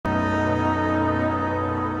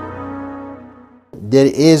there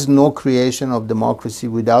is no creation of democracy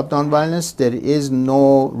without nonviolence. There is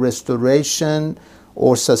no restoration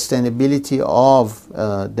or sustainability of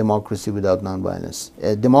democracy without nonviolence.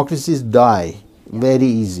 Democracies die very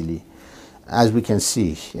easily, as we can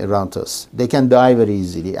see around us. They can die very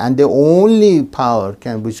easily, and the only power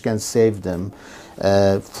which can save them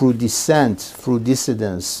through dissent, through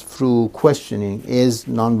dissidence, through questioning, is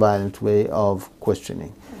nonviolent way of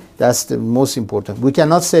questioning. That's the most important. We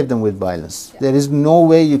cannot save them with violence. There is no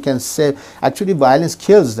way you can save. Actually, violence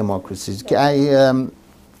kills democracies.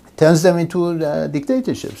 Turns them into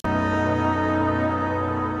dictatorships.